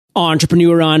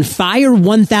Entrepreneur on Fire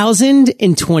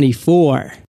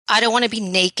 1024. I don't want to be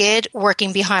naked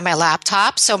working behind my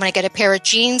laptop, so I'm going to get a pair of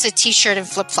jeans, a t-shirt, and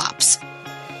flip-flops.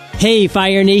 Hey,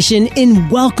 Fire Nation,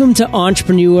 and welcome to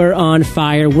Entrepreneur on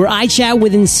Fire, where I chat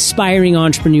with inspiring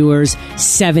entrepreneurs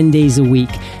 7 days a week.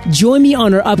 Join me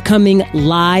on our upcoming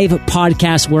live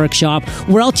podcast workshop,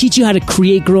 where I'll teach you how to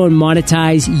create, grow, and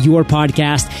monetize your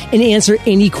podcast and answer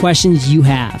any questions you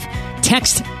have.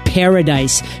 Text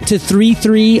Paradise to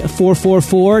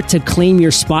 33444 to claim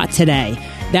your spot today.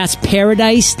 That's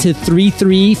Paradise to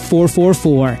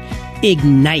 33444.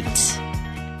 Ignite.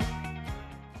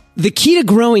 The key to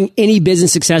growing any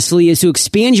business successfully is to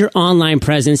expand your online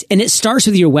presence, and it starts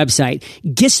with your website.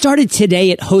 Get started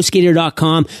today at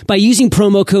HostGator.com by using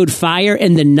promo code FIRE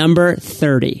and the number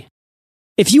 30.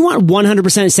 If you want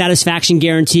 100% satisfaction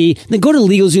guarantee, then go to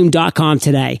LegalZoom.com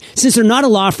today. Since they're not a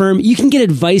law firm, you can get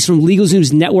advice from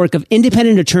LegalZoom's network of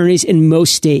independent attorneys in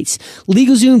most states.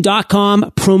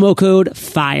 LegalZoom.com, promo code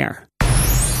FIRE.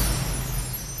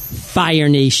 Fire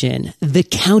Nation, the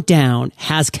countdown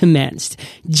has commenced.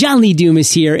 John Lee Doom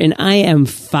is here, and I am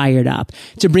fired up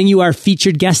to bring you our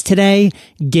featured guest today,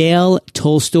 Gail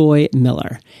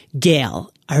Tolstoi-Miller.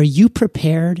 Gail, are you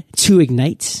prepared to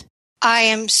ignite? I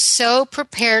am so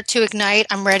prepared to ignite.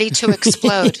 I'm ready to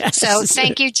explode. Yes. So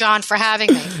thank you, John, for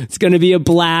having me. It's going to be a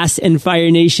blast. And Fire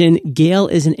Nation, Gail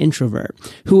is an introvert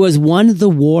who has won the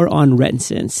war on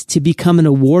reticence to become an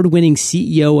award-winning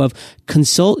CEO of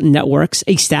Consultnetworx,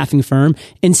 a staffing firm,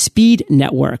 and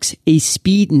Speednetworx, a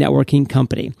speed networking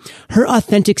company. Her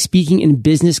authentic speaking and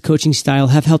business coaching style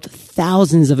have helped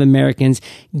thousands of Americans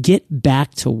get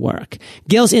back to work.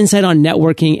 Gail's insight on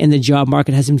networking and the job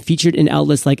market has been featured in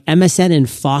outlets like MSN and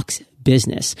FOX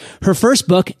Business. Her first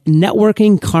book,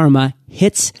 Networking Karma,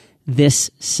 hits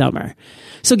this summer.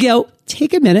 So Gail,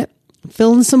 take a minute,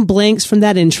 fill in some blanks from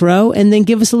that intro, and then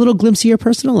give us a little glimpse of your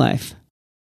personal life.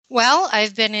 Well,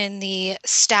 I've been in the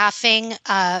staffing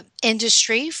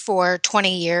industry for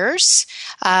 20 years.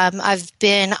 I've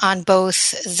been on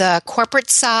both the corporate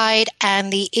side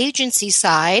and the agency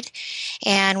side.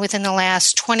 And within the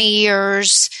last 20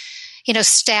 years,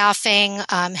 staffing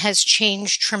has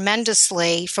changed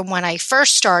tremendously from when I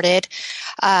first started.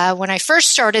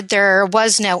 There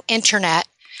was no internet.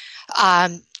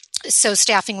 So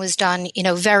staffing was done,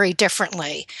 very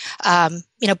differently.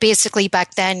 Basically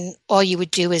back then, all you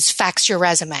would do is fax your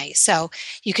resume. So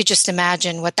you could just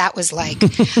imagine what that was like.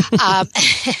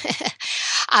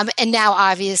 And now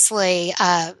obviously,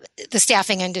 the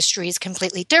staffing industry is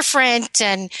completely different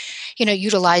and,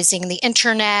 utilizing the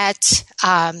internet,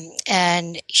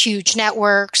 and huge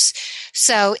networks.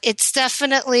 So it's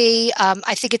definitely,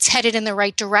 I think it's headed in the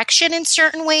right direction in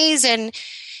certain ways, and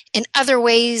in other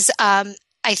ways,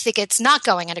 I think it's not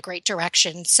going in a great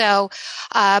direction. So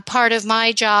part of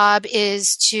my job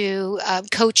is to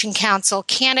coach and counsel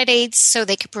candidates so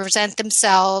they can present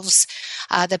themselves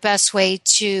the best way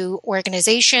to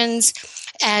organizations.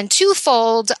 And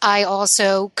twofold, I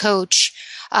also coach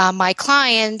my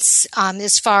clients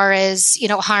as far as,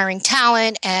 hiring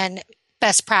talent and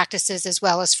best practices, as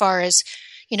well as far as,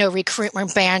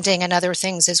 recruitment branding and other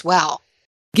things as well.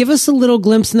 Give us a little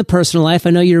glimpse in the personal life. I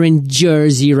know you're in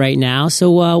Jersey right now.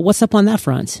 So what's up on that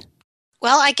front?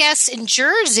 Well, I guess in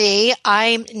Jersey,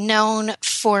 I'm known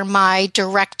for my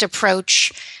direct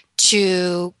approach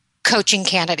to coaching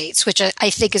candidates, which I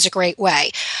think is a great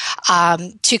way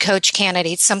to coach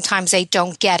candidates. Sometimes they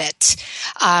don't get it.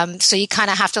 So you kind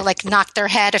of have to knock their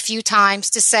head a few times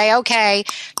to say, okay,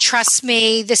 trust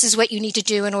me, this is what you need to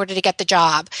do in order to get the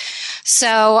job.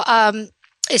 So,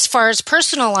 as far as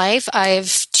personal life, I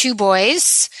have two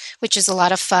boys, which is a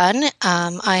lot of fun.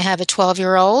 I have a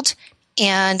 12-year-old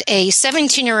and a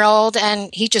 17-year-old,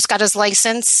 and he just got his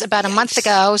license about a month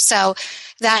ago. So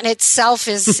that in itself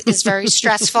is very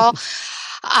stressful.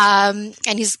 And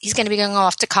he's going to be going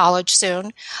off to college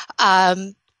soon.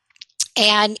 And,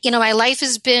 my life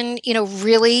has been,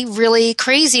 really, really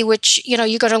crazy, which, you're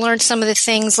going to learn some of the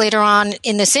things later on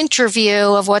in this interview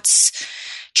of what's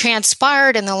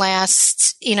transpired in the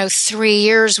last, 3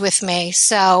 years with me.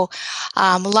 So,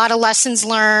 a lot of lessons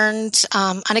learned,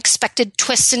 unexpected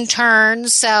twists and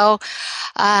turns. So,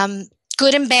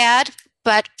 good and bad,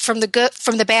 but from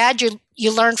the bad,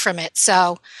 you learn from it.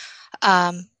 So,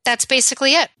 that's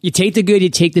basically it. You take the good, you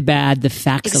take the bad, the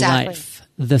facts of life.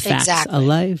 The facts of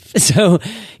life. So,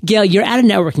 Gail, you're at a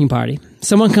networking party.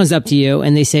 Someone comes up to you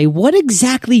and they say, what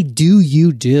exactly do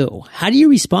you do? How do you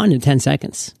respond in 10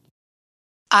 seconds?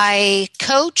 I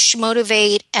coach,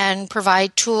 motivate, and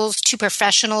provide tools to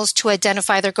professionals to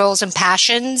identify their goals and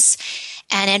passions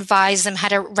and advise them how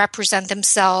to represent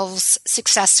themselves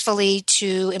successfully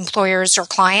to employers or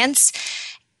clients.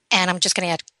 And I'm just going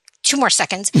to add 2 more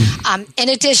seconds. In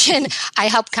addition, I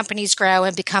help companies grow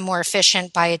and become more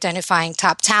efficient by identifying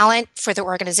top talent for the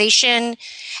organization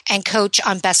and coach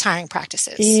on best hiring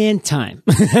practices. In time.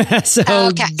 So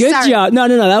okay, good sorry. job. No,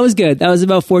 that was good. That was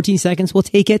about 14 seconds. We'll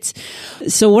take it.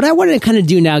 So what I wanted to kind of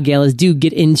do now, Gail, is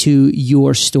get into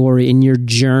your story and your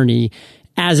journey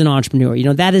as an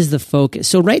entrepreneur. That is the focus.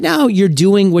 So right now you're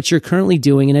doing what you're currently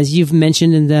doing. And as you've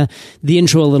mentioned in the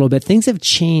intro a little bit, things have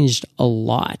changed a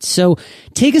lot. So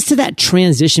take us to that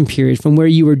transition period from where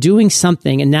you were doing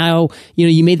something and now,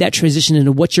 you made that transition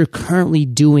into what you're currently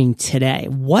doing today.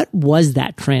 What was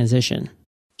that transition?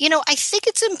 I think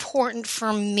it's important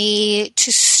for me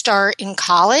to start in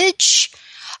college.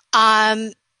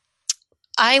 I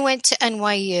went to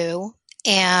NYU.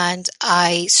 And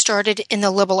I started in the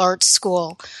liberal arts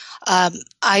school.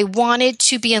 I wanted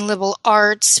to be in liberal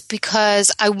arts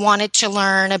because I wanted to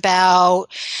learn about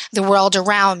the world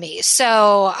around me.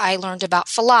 So I learned about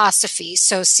philosophy,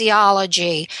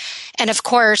 sociology, and of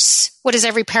course, what does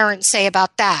every parent say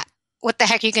about that? What the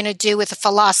heck are you going to do with a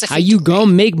philosophy How you degree?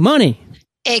 gonna make money?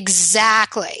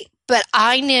 Exactly. But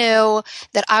I knew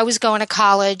that I was going to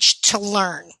college to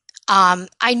learn.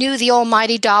 I knew the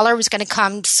almighty dollar was going to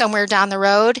come somewhere down the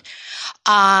road.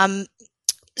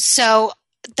 So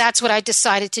that's what I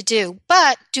decided to do.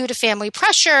 But due to family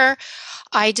pressure,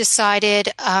 I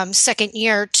decided second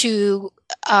year to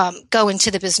go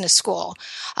into the business school.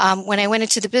 When I went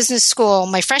into the business school,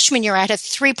 my freshman year, I had a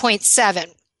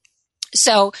 3.7.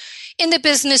 So in the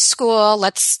business school,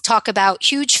 let's talk about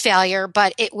huge failure,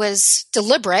 but it was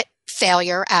deliberate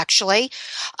failure, actually.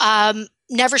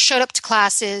 Never showed up to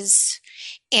classes,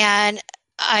 and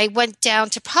I went down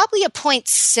to probably a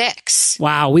 0.6.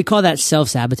 Wow, we call that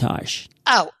self-sabotage.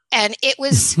 Oh, and it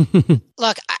was,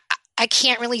 look, I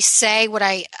can't really say what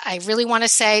I really want to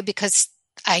say because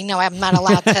I know I'm not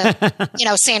allowed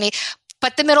to, say any,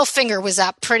 but the middle finger was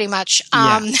up pretty much.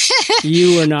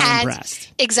 You were not impressed.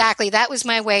 Exactly. That was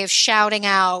my way of shouting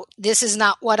out, this is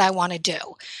not what I want to do.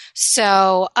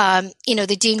 So,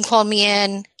 the dean called me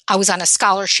in. I was on a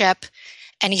scholarship.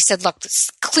 And he said, look,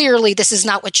 clearly this is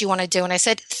not what you want to do. And I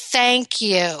said, thank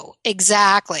you.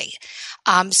 Exactly.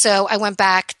 So I went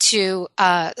back to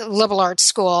liberal arts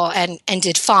school and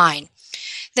did fine.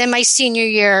 Then my senior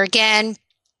year, again,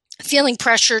 feeling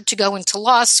pressured to go into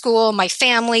law school. My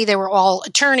family, they were all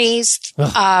attorneys, took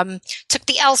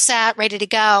the LSAT, ready to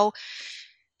go.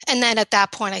 And then at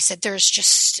that point, I said, there's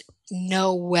just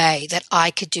no way that I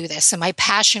could do this. And my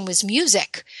passion was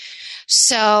music.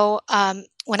 So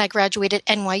when I graduated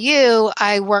NYU,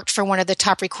 I worked for one of the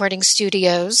top recording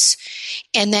studios.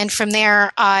 And then from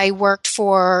there, I worked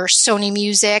for Sony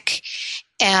Music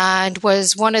and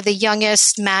was one of the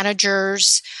youngest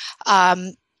managers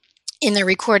in the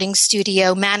recording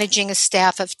studio, managing a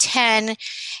staff of 10.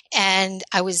 And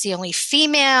I was the only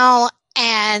female.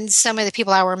 And some of the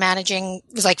people I were managing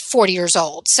was like 40 years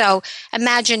old. So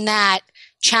imagine that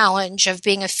challenge of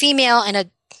being a female in a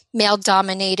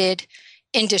male-dominated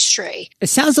industry. It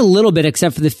sounds a little bit,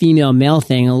 except for the female-male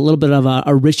thing, a little bit of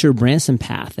a Richard Branson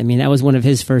path. I mean, that was one of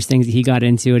his first things that he got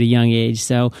into at a young age.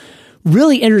 So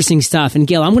really interesting stuff. And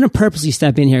Gail, I'm going to purposely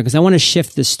step in here because I want to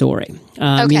shift the story.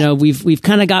 Okay. We've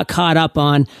kind of got caught up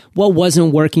on what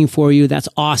wasn't working for you. That's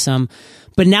awesome.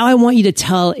 But now I want you to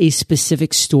tell a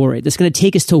specific story that's going to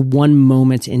take us to one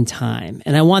moment in time.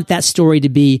 And I want that story to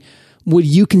be what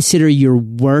you consider your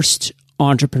worst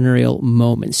entrepreneurial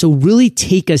moment. So really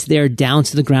take us there down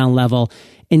to the ground level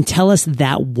and tell us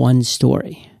that one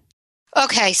story.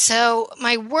 Okay, so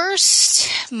my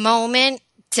worst moment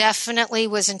definitely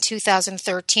was in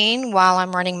 2013 while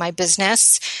I'm running my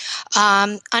business.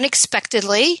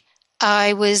 Unexpectedly,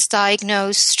 I was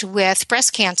diagnosed with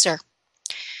breast cancer.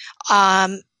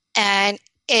 And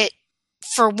it,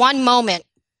 for one moment,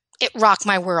 it rocked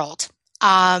my world.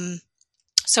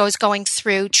 So I was going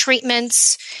through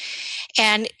treatments,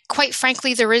 and quite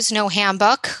frankly, there is no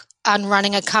handbook on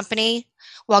running a company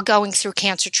while going through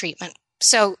cancer treatment.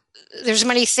 So there's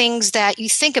many things that you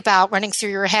think about running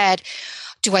through your head.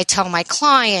 Do I tell my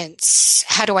clients?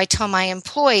 How do I tell my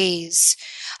employees?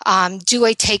 Do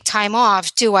I take time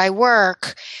off? Do I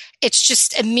work? It's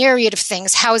just a myriad of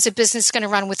things. How is a business going to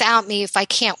run without me if I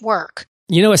can't work?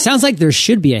 It sounds like there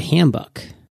should be a handbook.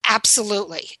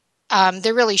 Absolutely.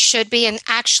 There really should be. And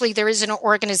actually, there is an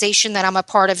organization that I'm a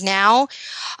part of now,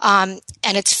 and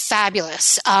it's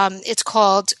fabulous. It's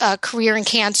called Career in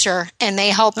Cancer, and they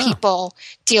help people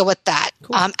deal with that.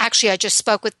 Cool. Actually, I just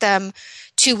spoke with them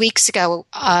 2 weeks ago.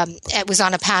 It was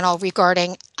on a panel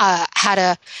regarding how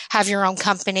to have your own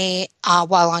company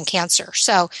while on cancer.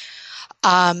 So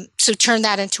turn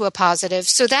that into a positive.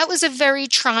 So that was a very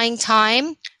trying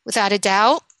time, without a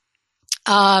doubt.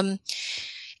 And,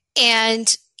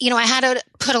 I had to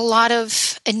put a lot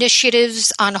of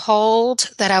initiatives on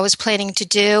hold that I was planning to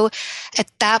do.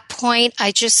 At that point,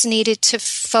 I just needed to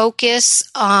focus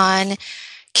on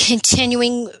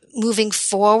continuing moving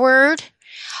forward,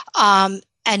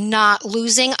 and not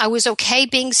losing. I was okay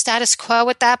being status quo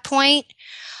at that point.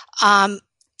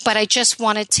 But I just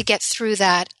wanted to get through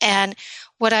that. And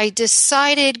what I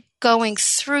decided going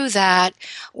through that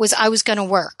was I was going to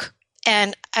work.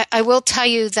 And I will tell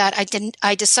you that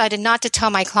I decided not to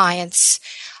tell my clients.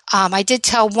 I did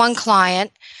tell one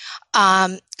client.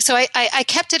 So I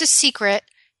kept it a secret.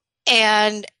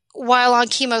 And while on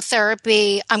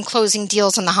chemotherapy, I'm closing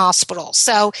deals in the hospital.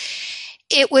 So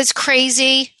it was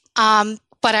crazy.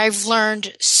 But I've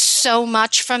learned so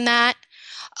much from that.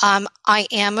 I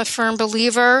am a firm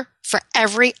believer, for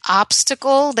every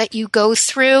obstacle that you go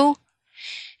through,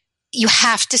 you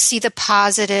have to see the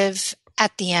positive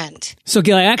at the end. So,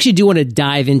 Gail, I actually do want to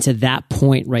dive into that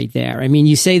point right there. I mean,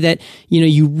 you say that,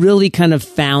 you really kind of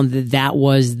found that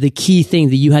was the key thing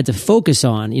that you had to focus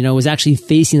on, was actually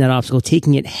facing that obstacle,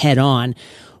 taking it head on.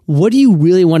 What do you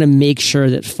really want to make sure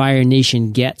that Fire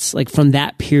Nation gets, like, from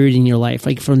that period in your life,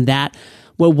 like from that,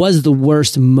 what was the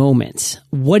worst moment?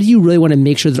 What do you really want to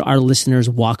make sure that our listeners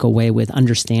walk away with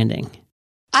understanding?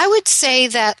 I would say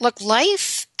that, look,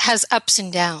 life has ups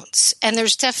and downs, and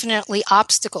there's definitely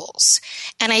obstacles.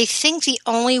 And I think the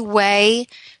only way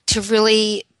to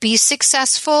really be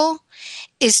successful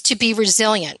is to be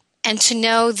resilient and to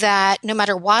know that no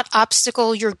matter what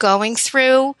obstacle you're going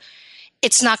through,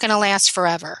 it's not going to last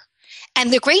forever.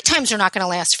 And the great times are not going to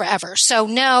last forever. So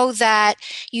know that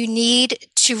you need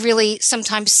to really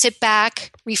sometimes sit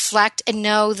back, reflect, and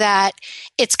know that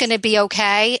it's going to be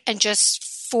okay, and just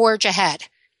forge ahead.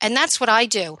 And that's what I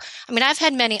do. I mean, I've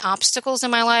had many obstacles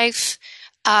in my life.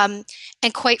 And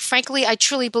quite frankly, I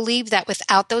truly believe that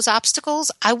without those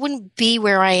obstacles, I wouldn't be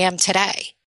where I am today.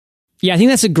 Yeah, I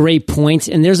think that's a great point.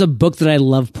 And there's a book that I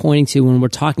love pointing to when we're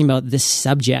talking about this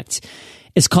subject.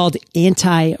 It's called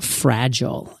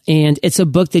Anti-Fragile. And it's a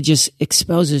book that just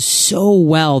exposes so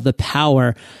well the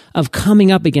power of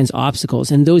coming up against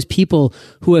obstacles, and those people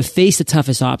who have faced the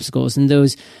toughest obstacles, and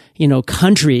those,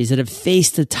 countries that have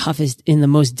faced the toughest and the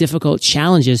most difficult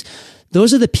challenges.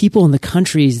 Those are the people in the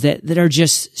countries that are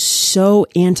just so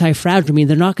anti-fragile. I mean,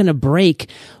 they're not going to break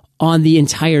on the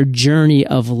entire journey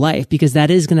of life, because that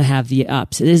is going to have the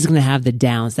ups. It is going to have the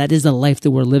downs. That is the life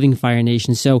that we're living, Fire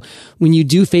Nation. So when you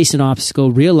do face an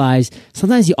obstacle, realize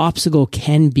sometimes the obstacle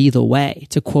can be the way,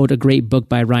 to quote a great book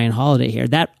by Ryan Holiday here.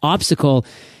 That obstacle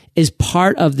is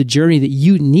part of the journey that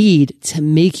you need to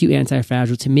make you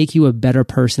anti-fragile, to make you a better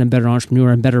person, a better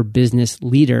entrepreneur, a better business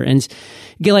leader. And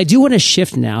Gail, I do want to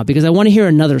shift now, because I want to hear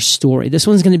another story. This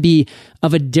one's going to be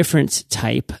of a different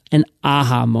type, an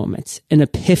aha moment, an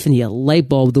epiphany, a light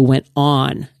bulb that went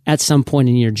on at some point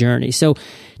in your journey. So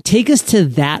take us to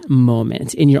that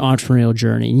moment in your entrepreneurial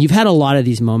journey. And you've had a lot of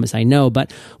these moments, I know,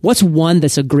 but what's one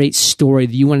that's a great story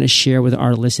that you want to share with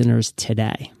our listeners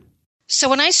today? So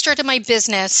when I started my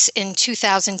business in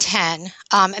 2010,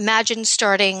 imagine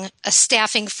starting a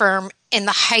staffing firm in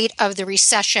the height of the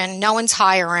recession. No one's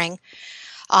hiring.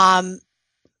 And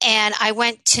I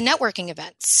went to networking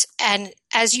events. And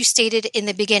as you stated in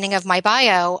the beginning of my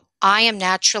bio, I am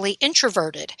naturally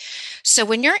introverted. So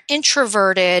when you're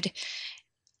introverted,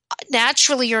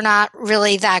 naturally you're not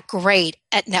really that great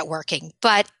at networking,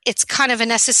 but it's kind of a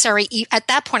necessary, at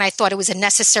that point I thought it was a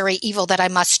necessary evil that I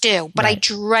must do, but right. I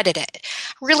dreaded it.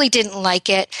 Really didn't like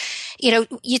it.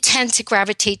 You tend to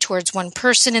gravitate towards one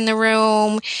person in the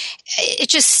room.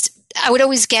 I would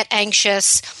always get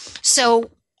anxious. So,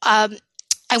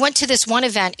 I went to this one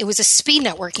event. It was a speed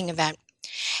networking event,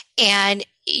 and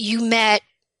you met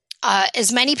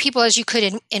as many people as you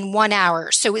could in 1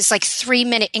 hour. So it was like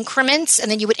 3-minute increments, and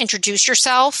then you would introduce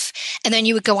yourself, and then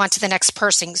you would go on to the next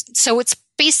person. So it's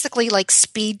basically like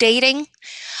speed dating,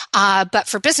 but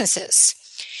for businesses.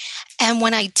 And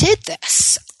when I did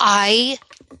this, I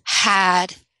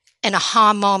had an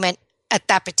aha moment at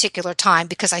that particular time,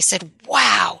 because I said,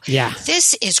 wow,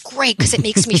 this is great, because it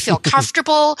makes me feel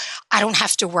comfortable. I don't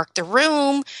have to work the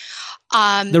room.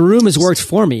 The room has worked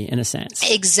for me in a sense.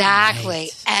 Exactly.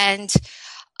 Right. And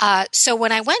so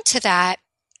when I went to that,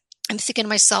 I'm thinking to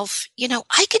myself,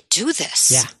 I could do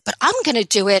this, Yeah. but I'm going to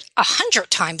do it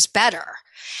 100 times better.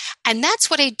 And that's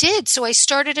what I did. So I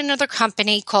started another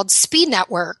company called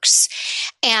Speednetworx,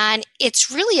 and it's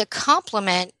really a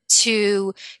complement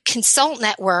to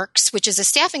Consultnetworx, which is a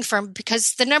staffing firm,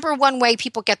 because the number one way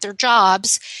people get their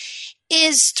jobs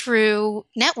is through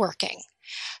networking.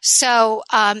 So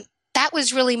that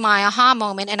was really my aha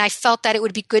moment. And I felt that it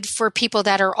would be good for people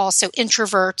that are also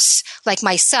introverts like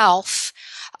myself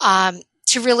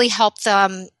to really help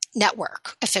them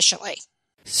network efficiently.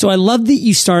 So I love that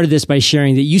you started this by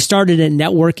sharing that you started a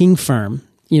networking firm,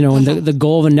 and the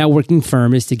goal of a networking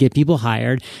firm is to get people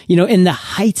hired, in the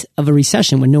height of a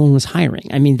recession when no one was hiring.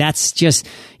 I mean, that's just,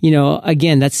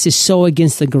 again, that's just so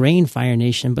against the grain, Fire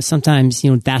Nation. But sometimes,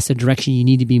 that's the direction you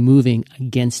need to be moving,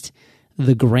 against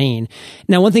the grain.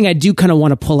 Now, one thing I do kind of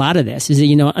want to pull out of this is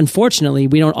that, unfortunately,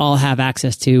 we don't all have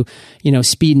access to,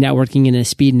 speed networking and a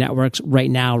Speednetworx right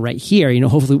now, right here.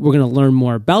 Hopefully we're going to learn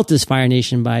more about this, Fire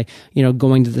Nation, by,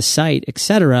 going to the site,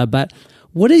 etc. But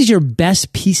what is your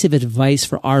best piece of advice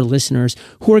for our listeners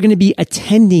who are going to be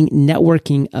attending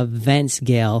networking events,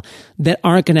 Gail, that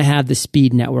aren't going to have the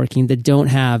speed networking, that don't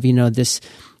have,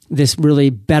 this really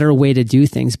better way to do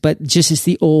things, but just it's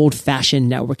the old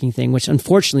fashioned networking thing, which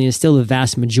unfortunately is still the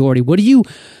vast majority. What do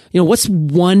what's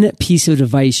one piece of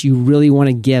advice you really want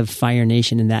to give Fire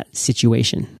Nation in that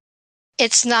situation?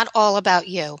 It's not all about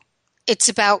you. It's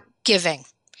about giving.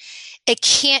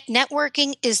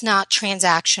 Networking is not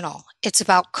transactional. It's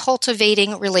about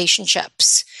cultivating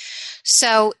relationships.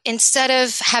 So instead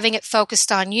of having it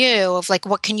focused on you of like,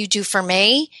 what can you do for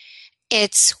me?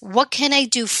 It's what can I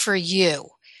do for you?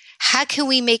 How can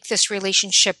we make this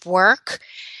relationship work?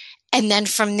 And then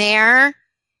from there,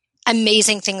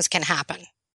 amazing things can happen.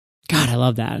 God, I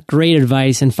love that. Great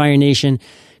advice. And Fire Nation,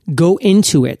 go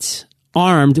into it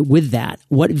armed with that.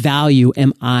 What value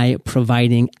am I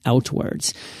providing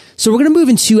outwards? So we're going to move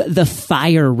into the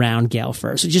fire round, Gail,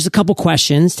 first. So just a couple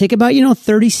questions. Take about,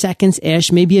 30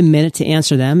 seconds-ish, maybe a minute to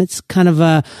answer them. It's kind of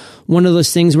one of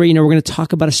those things where, we're going to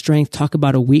talk about a strength, talk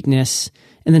about a weakness,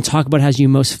 and then talk about how you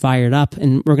most fired up.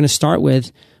 And we're going to start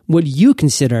with what you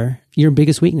consider your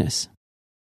biggest weakness.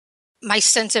 My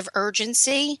sense of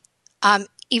urgency,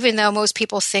 even though most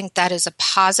people think that is a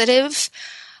positive,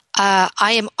 I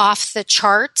am off the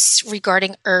charts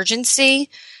regarding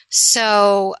urgency.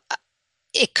 So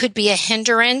it could be a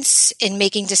hindrance in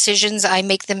making decisions. I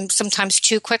make them sometimes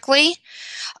too quickly.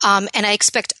 And I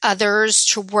expect others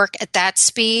to work at that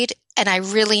speed. And I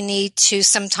really need to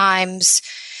sometimes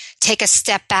take a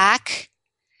step back,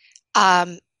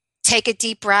 take a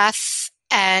deep breath,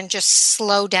 and just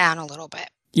slow down a little bit.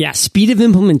 Yeah, speed of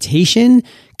implementation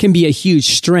can be a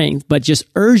huge strength, but just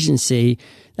urgency,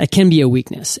 that can be a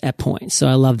weakness at points. So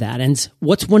I love that. And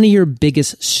what's one of your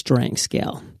biggest strengths,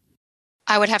 Gail?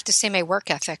 I would have to say my work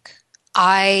ethic.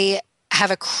 I have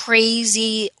a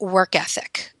crazy work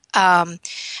ethic. And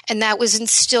that was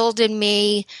instilled in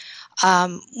me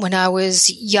when I was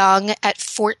young. At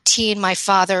 14, my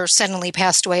father suddenly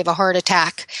passed away of a heart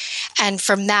attack. And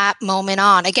from that moment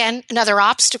on, again, another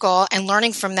obstacle, and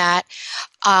learning from that,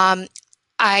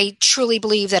 I truly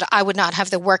believe that I would not have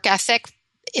the work ethic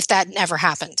if that never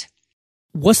happened.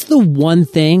 What's the one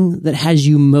thing that has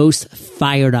you most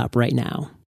fired up right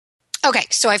now? Okay,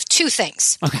 so I have two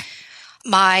things. Okay.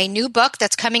 My new book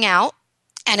that's coming out,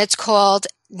 and it's called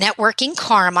Networking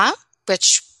Karma,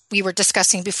 which we were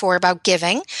discussing before about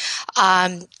giving.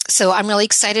 So I'm really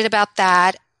excited about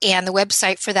that. And the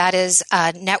website for that is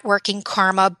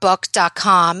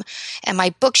networkingkarmabook.com. And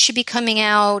my book should be coming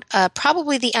out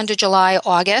probably the end of July,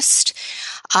 August.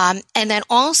 And then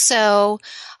also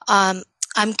I'm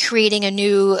creating a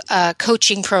new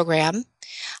coaching program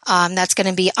that's going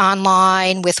to be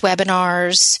online with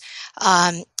webinars.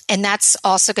 And that's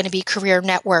also going to be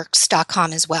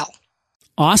careernetworks.com as well.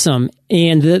 Awesome.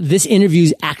 And this interview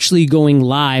is actually going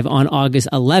live on August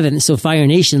 11th. So Fire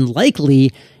Nation,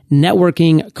 likely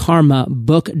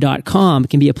networkingkarmabook.com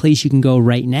can be a place you can go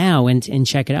right now and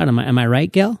check it out. Am I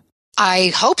right, Gail?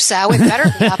 I hope so. It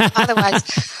better be up.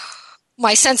 Otherwise,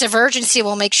 my sense of urgency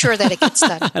will make sure that it gets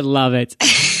done. I love it.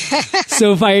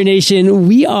 So Fire Nation,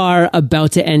 we are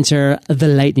about to enter the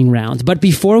lightning round. But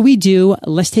before we do,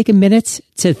 let's take a minute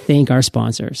to thank our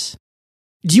sponsors.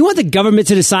 Do you want the government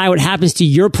to decide what happens to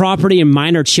your property and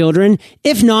minor children?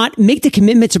 If not, make the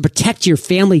commitment to protect your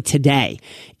family today.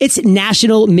 It's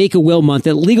National Make-A-Will Month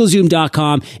at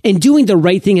LegalZoom.com, and doing the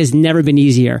right thing has never been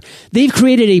easier. They've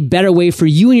created a better way for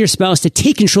you and your spouse to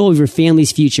take control of your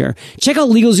family's future. Check out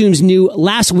LegalZoom's new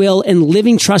Last Will and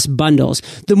Living Trust bundles.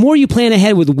 The more you plan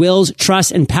ahead with wills,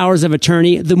 trusts, and powers of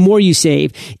attorney, the more you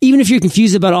save. Even if you're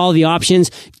confused about all the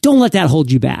options, Don't let that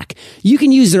hold you back. You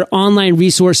can use their online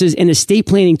resources and estate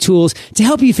planning tools to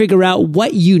help you figure out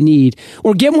what you need,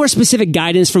 or get more specific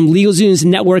guidance from LegalZoom's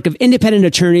network of independent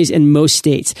attorneys in most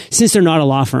states, since they're not a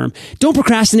law firm. Don't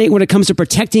procrastinate when it comes to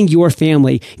protecting your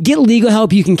family. Get legal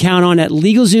help you can count on at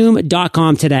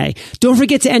LegalZoom.com today. Don't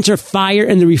forget to enter FIRE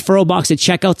in the referral box at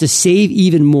checkout to save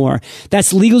even more.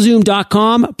 That's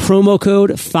LegalZoom.com, promo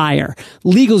code FIRE.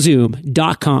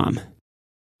 LegalZoom.com.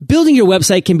 Building your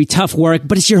website can be tough work,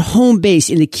 but it's your home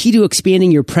base and the key to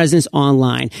expanding your presence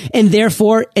online. And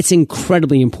therefore, it's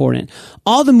incredibly important.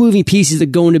 All the moving pieces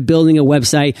that go into building a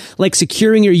website, like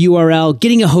securing your URL,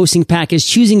 getting a hosting package,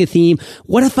 choosing a theme.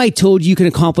 What if I told you can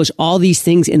accomplish all these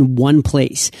things in one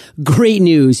place? Great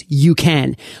news, you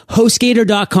can.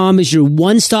 HostGator.com is your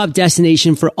one-stop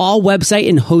destination for all website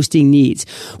and hosting needs.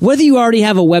 Whether you already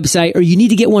have a website or you need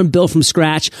to get one built from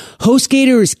scratch,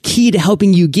 HostGator is key to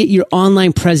helping you get your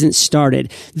online presence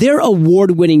started. Their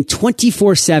award-winning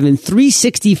 24/7,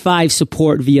 365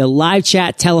 support via live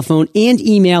chat, telephone, and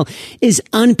email is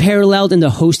unparalleled in the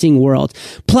hosting world.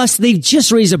 Plus, they've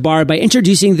just raised the bar by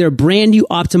introducing their brand new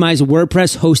optimized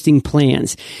WordPress hosting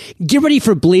plans. Get ready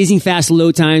for blazing fast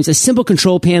load times, a simple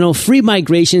control panel, free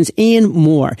migrations, and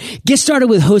more. Get started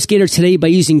with HostGator today by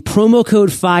using promo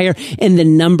code FIRE and the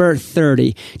number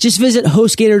 30. Just visit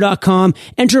HostGator.com,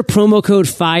 enter promo code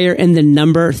FIRE and the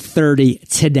number 30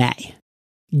 today.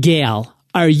 Gail,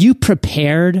 are you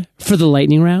prepared for the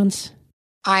lightning rounds?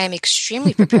 I am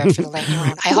extremely prepared for the lightning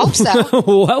round. I hope so.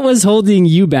 What was holding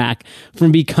you back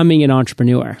from becoming an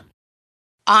entrepreneur?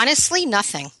 Honestly,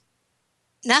 nothing.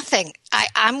 Nothing.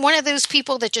 I'm one of those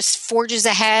people that just forges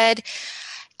ahead.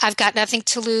 I've got nothing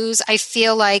to lose. I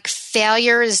feel like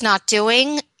failure is not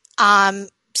doing.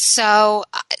 So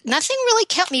nothing really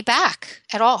kept me back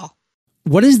at all.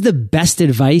 What is the best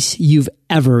advice you've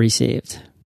ever received?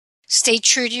 Stay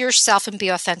true to yourself and be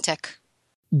authentic.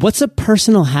 What's a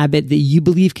personal habit that you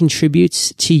believe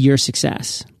contributes to your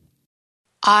success?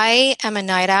 I am a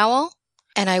night owl,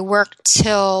 and I work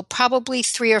till probably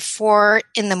 3 or 4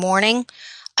 in the morning.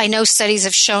 I know studies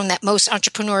have shown that most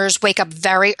entrepreneurs wake up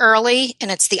very early,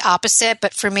 and it's the opposite.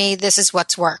 But for me, this is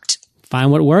what's worked. Find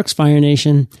what works, Fire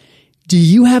Nation. Do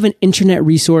you have an internet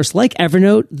resource like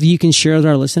Evernote that you can share with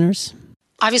our listeners?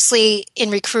 Obviously, in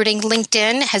recruiting,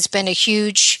 LinkedIn has been a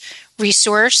huge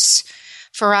resource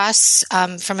for us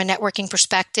from a networking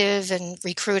perspective and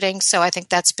recruiting. So I think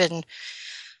that's been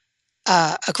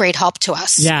a great help to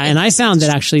us. Yeah, and I found that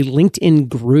actually LinkedIn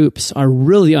groups are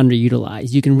really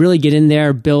underutilized. You can really get in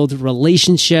there, build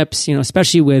relationships,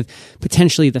 especially with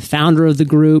potentially the founder of the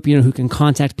group, who can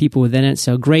contact people within it.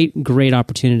 So great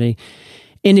opportunity.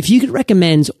 And if you could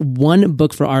recommend one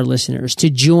book for our listeners to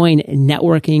join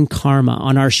Networking Karma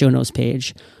on our show notes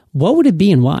page, what would it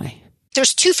be and why?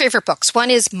 There's 2 favorite books. One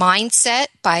is Mindset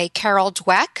by Carol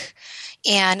Dweck,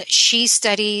 and she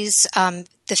studies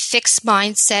the fixed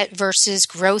mindset versus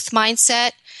growth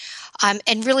mindset.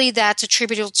 And really that's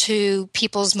attributable to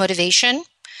people's motivation.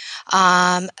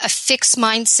 A fixed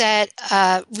mindset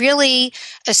really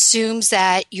assumes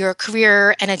that your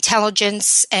career and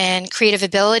intelligence and creative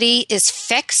ability is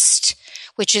fixed,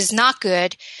 which is not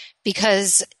good,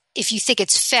 because if you think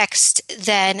it's fixed,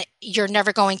 then you're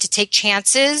never going to take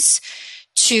chances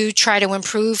to try to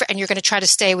improve, and you're going to try to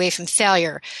stay away from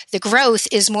failure. The growth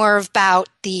is more about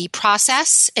the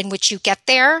process in which you get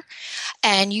there,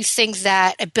 and you think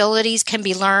that abilities can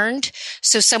be learned.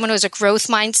 So someone who has a growth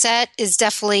mindset is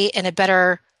definitely in a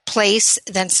better place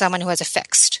than someone who has a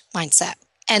fixed mindset.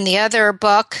 And the other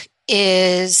book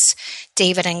is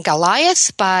David and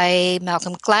Goliath by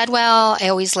Malcolm Gladwell. I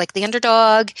always like The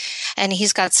Underdog, and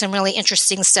he's got some really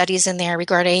interesting studies in there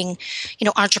regarding,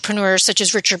 entrepreneurs such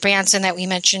as Richard Branson that we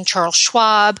mentioned, Charles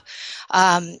Schwab.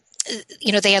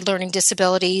 They had learning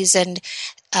disabilities, and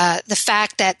the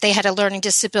fact that they had a learning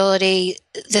disability,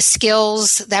 the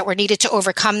skills that were needed to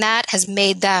overcome that has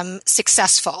made them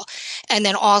successful. And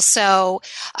then also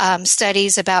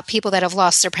studies about people that have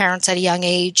lost their parents at a young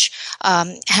age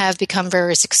have become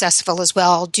very successful as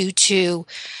well due to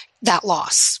that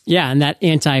loss. Yeah, and that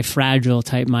anti-fragile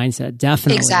type mindset,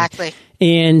 definitely. Exactly.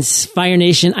 And Fire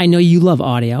Nation, I know you love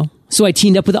audio. So I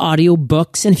teamed up with audio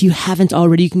books, and if you haven't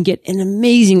already, you can get an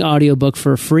amazing audiobook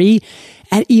for free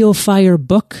at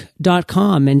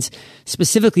eofirebook.com. And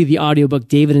specifically the audiobook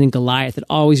David and Goliath, it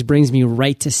always brings me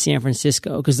right to San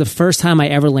Francisco, because the first time I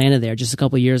ever landed there, just a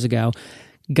couple of years ago,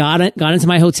 got into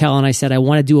my hotel, and I said, I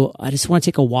just want to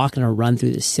take a walk and a run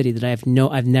through this city that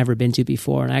I've never been to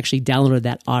before. And I actually downloaded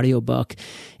that audiobook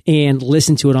and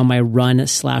listened to it on my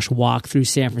run/walk through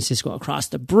San Francisco, across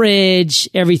the bridge,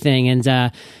 everything. And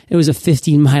it was a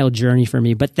 15-mile journey for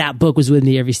me, but that book was with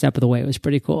me every step of the way. It was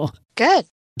pretty cool. Good.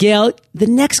 Gail, the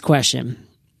next question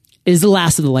is the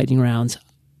last of the lightning rounds,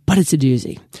 but it's a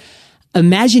doozy.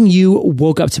 Imagine you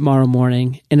woke up tomorrow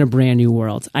morning in a brand new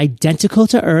world, identical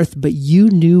to Earth, but you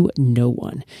knew no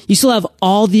one. You still have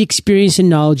all the experience and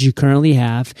knowledge you currently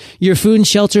have. Your food and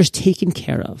shelter is taken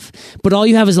care of, but all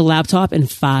you have is a laptop and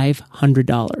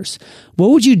 $500. What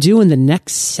would you do in the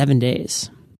next 7 days?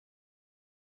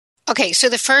 Okay, so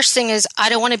the first thing is I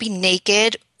don't want to be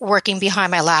naked working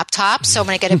behind my laptop, so I'm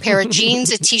going to get a pair of jeans,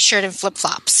 a t-shirt, and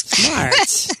flip-flops. Smart.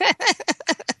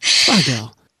 Smart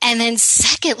girl. And then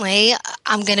secondly,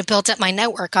 I'm going to build up my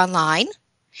network online.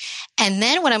 And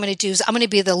then what I'm going to do is I'm going to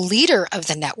be the leader of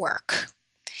the network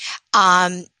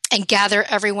and gather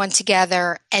everyone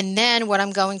together. And then what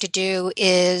I'm going to do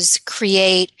is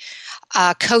create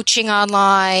coaching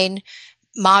online,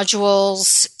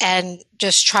 modules, and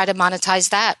just try to monetize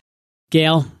that.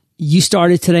 Gail, you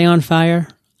started today on fire.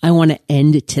 I want to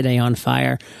end today on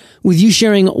fire with you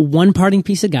sharing one parting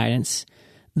piece of guidance,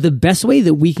 the best way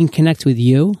that we can connect with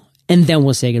you, and then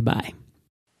we'll say goodbye.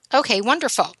 Okay,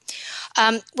 wonderful.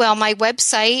 Well, my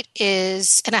website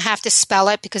is, and I have to spell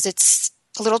it because it's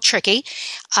a little tricky.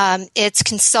 It's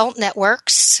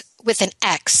Consultnetworx with an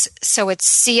X. So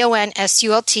it's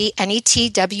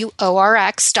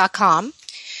CONSULTNETWORX.com.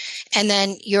 And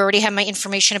then you already have my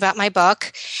information about my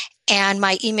book. And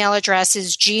my email address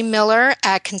is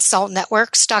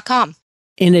gmiller@consultnetworx.com.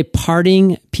 In a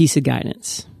parting piece of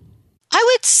guidance,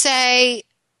 I would say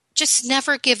just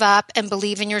never give up and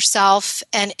believe in yourself.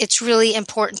 And it's really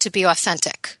important to be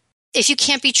authentic. If you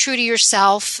can't be true to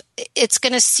yourself, it's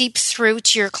going to seep through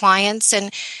to your clients.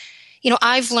 And,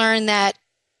 I've learned that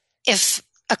if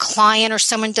a client or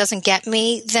someone doesn't get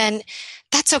me, then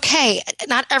that's okay.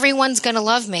 Not everyone's going to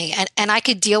love me. And I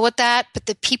could deal with that. But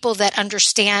the people that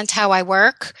understand how I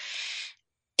work,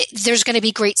 there's going to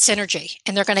be great synergy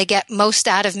and they're going to get most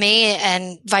out of me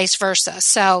and vice versa.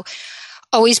 So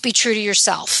always be true to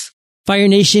yourself. Fire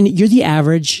Nation, you're the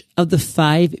average of the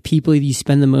 5 people you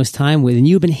spend the most time with, and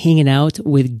you've been hanging out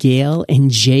with Gail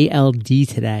and JLD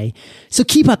today. So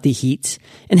keep up the heat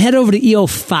and head over to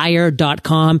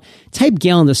eofire.com. Type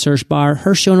Gail in the search bar.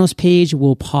 Her show notes page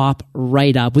will pop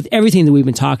right up with everything that we've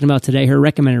been talking about today, her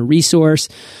recommended resource,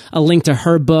 a link to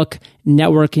her book,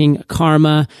 Networking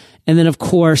Karma, and then, of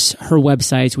course, her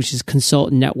websites, which is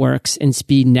Consultnetworx and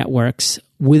Speednetworx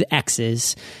with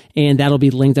X's. And that'll be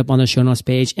linked up on the show notes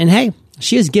page. And hey,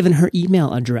 she has given her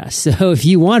email address. So if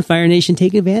you want, Fire Nation,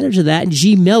 take advantage of that.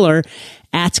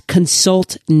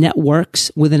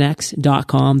 gmiller@consultnetworx with an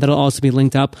X.com. That'll also be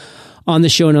linked up on the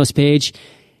show notes page.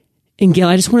 And Gail,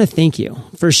 I just want to thank you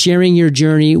for sharing your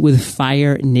journey with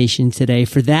Fire Nation today.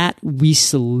 For that, we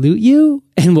salute you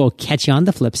and we'll catch you on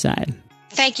the flip side.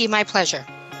 Thank you. My pleasure.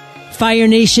 Fire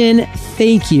Nation,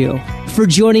 thank you for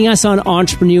joining us on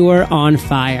Entrepreneur on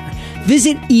Fire.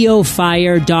 Visit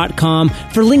eofire.com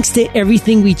for links to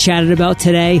everything we chatted about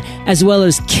today, as well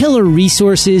as killer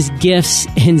resources, gifts,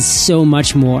 and so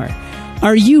much more.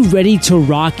 Are you ready to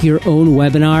rock your own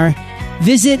webinar?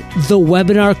 Visit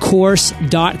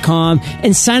thewebinarcourse.com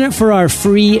and sign up for our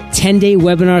free 10-day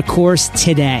webinar course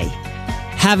today.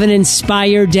 Have an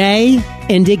inspired day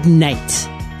and ignite.